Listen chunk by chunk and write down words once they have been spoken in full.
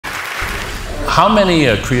How many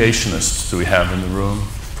creationists do we have in the room?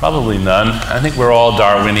 Probably none. I think we're all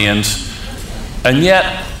Darwinians. And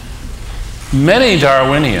yet, many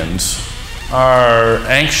Darwinians are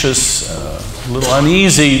anxious, a little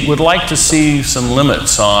uneasy, would like to see some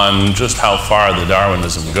limits on just how far the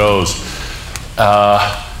Darwinism goes.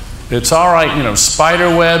 It's all right, you know,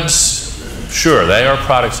 spider webs, sure, they are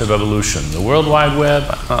products of evolution. The World Wide Web,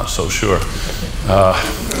 I'm not so sure.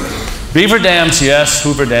 Beaver dams, yes.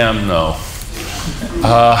 Hoover Dam, no.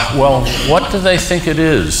 Well, what do they think it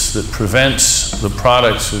is that prevents the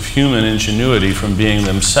products of human ingenuity from being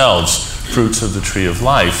themselves fruits of the tree of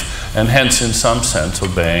life, and hence, in some sense,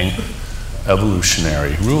 obeying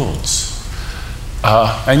evolutionary rules?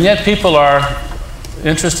 And yet people are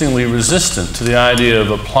interestingly resistant to the idea of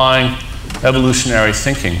applying evolutionary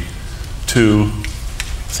thinking to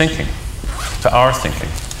our thinking.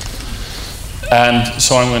 And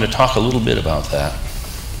so I'm going to talk a little bit about that,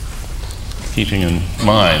 keeping in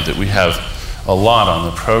mind that we have a lot on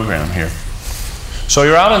the program here. So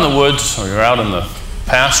you're out in the woods or you're out in the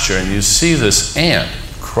pasture and you see this ant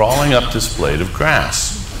crawling up this blade of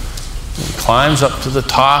grass. It climbs up to the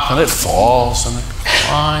top and it falls and it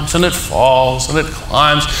climbs and it falls and it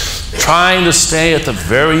climbs, trying to stay at the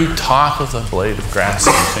very top of the blade of grass.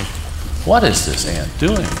 And you think, what is this ant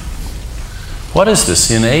doing? What is this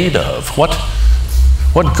in aid of? What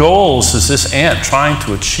goals is this ant trying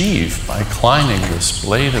to achieve by climbing this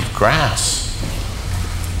blade of grass?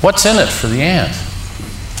 What's in it for the ant?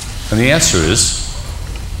 And the answer is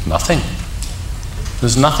nothing.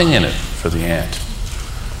 There's nothing in it for the ant.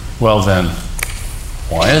 Well then,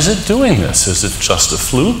 why is it doing this? Is it just a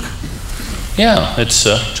fluke? Yeah, it's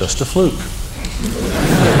just a fluke.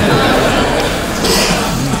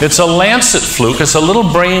 It's a lancet fluke. It's a little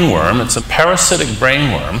brainworm. It's a parasitic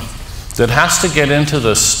brainworm that has to get into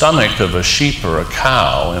the stomach of a sheep or a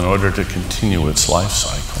cow in order to continue its life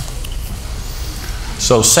cycle.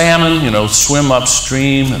 So salmon, you know, swim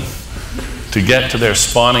upstream to get to their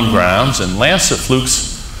spawning grounds, and lancet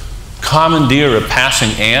flukes commandeer a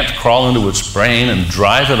passing ant, crawl into its brain, and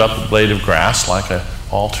drive it up a blade of grass like an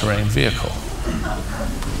all-terrain vehicle.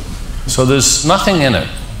 So there's nothing in it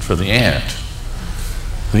for the ant.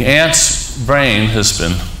 The ant's brain has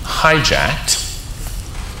been hijacked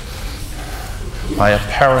by a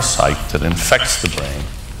parasite that infects the brain,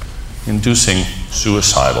 inducing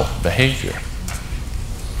suicidal behavior.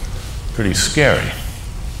 Pretty scary.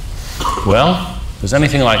 Well, does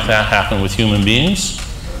anything like that happen with human beings?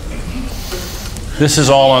 This is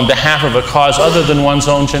all on behalf of a cause other than one's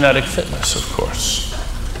own genetic fitness, of course.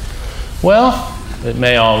 Well, it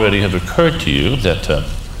may already have occurred to you that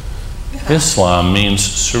Islam means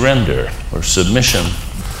surrender or submission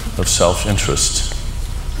of self-interest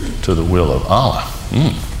to the will of Allah.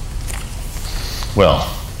 Well,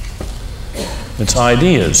 it's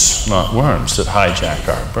ideas, not worms, that hijack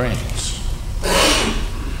our brains.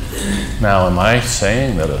 Now, am I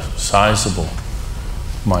saying that a sizable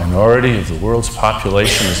minority of the world's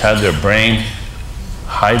population has had their brain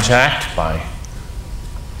hijacked by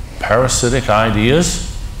parasitic ideas?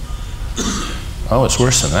 Oh, it's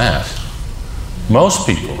worse than that. Most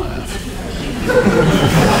people have.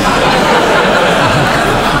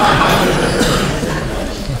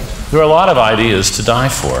 There are a lot of ideas to die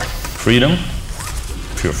for. Freedom,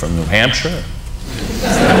 if you're from New Hampshire.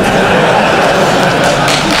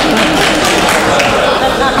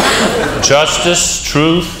 Justice,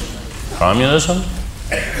 truth, communism.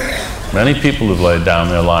 Many people have laid down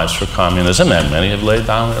their lives for communism, and many have laid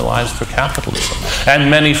down their lives for capitalism, and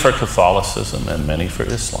many for Catholicism, and many for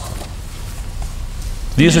Islam.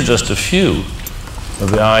 These are just a few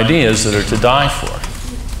of the ideas that are to die for.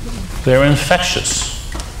 They're infectious.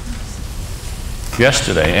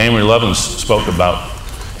 Yesterday, Amory Lovins spoke about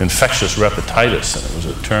infectious repetitis, and it was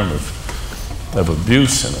a term of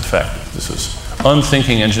abuse, in effect. This is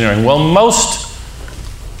unthinking engineering. Well, most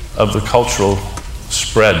of the cultural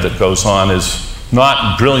spread that goes on is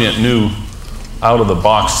not brilliant, new,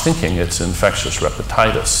 out-of-the-box thinking. It's infectious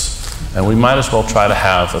repetitis. And we might as well try to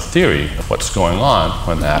have a theory of what's going on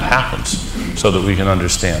when that happens so that we can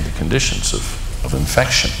understand the conditions of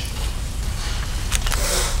infection.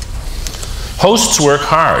 Hosts work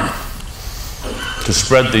hard to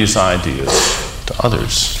spread these ideas to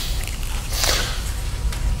others.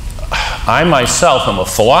 I myself am a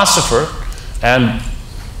philosopher, and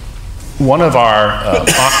one of our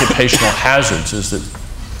occupational hazards is that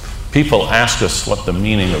people ask us what the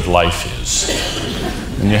meaning of life is.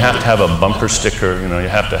 And you have to have a bumper sticker, you know, you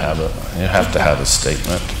have to have a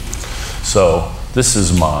statement. So this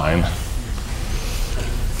is mine.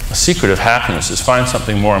 The secret of happiness is find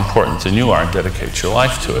something more important than you are and dedicate your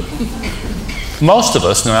life to it. most of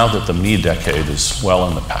us, now that the me decade is well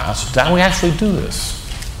in the past, that we actually do this.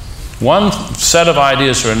 One set of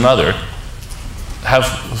ideas or another have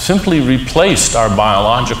simply replaced our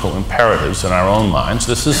biological imperatives in our own minds.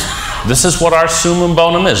 This is what our summum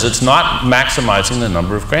bonum is. It's not maximizing the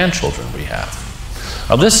number of grandchildren we have.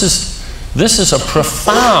 Now this is a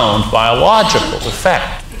profound biological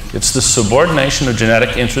effect. It's the subordination of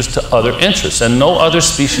genetic interest to other interests, and no other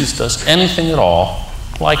species does anything at all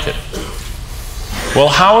like it. Well,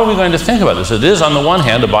 how are we going to think about this? It is, on the one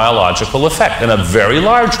hand, a biological effect, and a very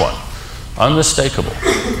large one. Unmistakable.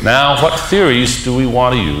 Now, what theories do we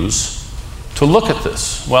want to use to look at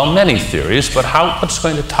this? Well, many theories, but what's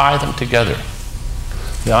going to tie them together?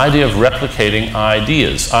 The idea of replicating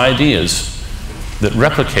ideas, ideas that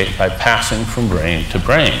replicate by passing from brain to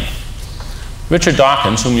brain. Richard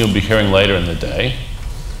Dawkins, whom you'll be hearing later in the day,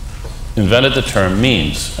 invented the term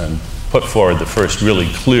memes and put forward the first really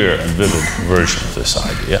clear and vivid version of this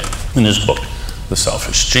idea in his book, The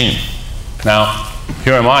Selfish Gene. Now,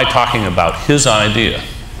 here am I talking about his idea.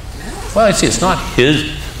 Well, you see, it's not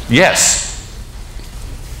his. Yes,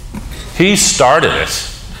 he started it,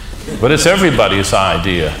 but it's everybody's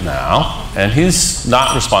idea now, and he's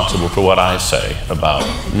not responsible for what I say about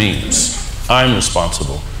memes. I'm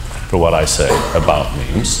responsible for what I say about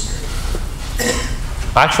memes.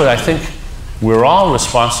 Actually, I think we're all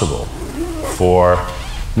responsible for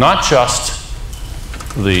not just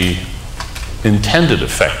the intended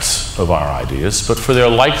effects of our ideas, but for their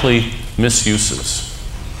likely misuses.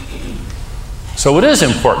 So it is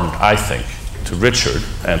important, I think, to Richard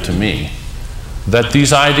and to me, that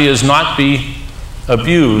these ideas not be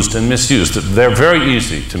abused and misused. They're very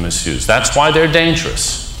easy to misuse. That's why they're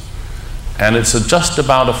dangerous. And it's just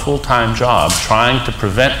about a full-time job trying to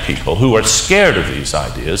prevent people who are scared of these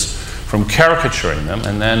ideas from caricaturing them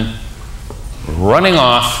and then running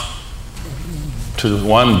off to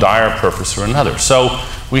one dire purpose or another. So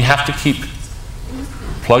we have to keep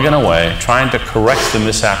plugging away, trying to correct the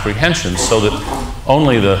misapprehensions so that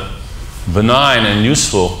only the benign and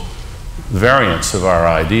useful variants of our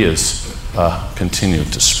ideas continue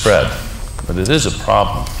to spread. But it is a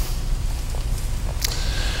problem.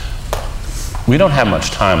 We don't have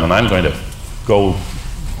much time, and I'm going to go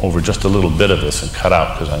over just a little bit of this and cut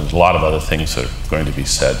out because there's a lot of other things that are going to be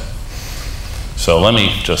said. So let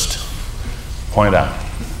me just point out.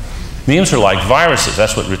 Memes are like viruses.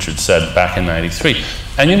 That's what Richard said back in '93.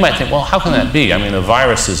 And you might think, well, how can that be? I mean, a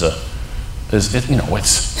virus it's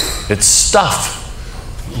stuff.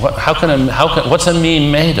 What's a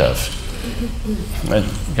meme made of?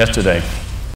 Yesterday,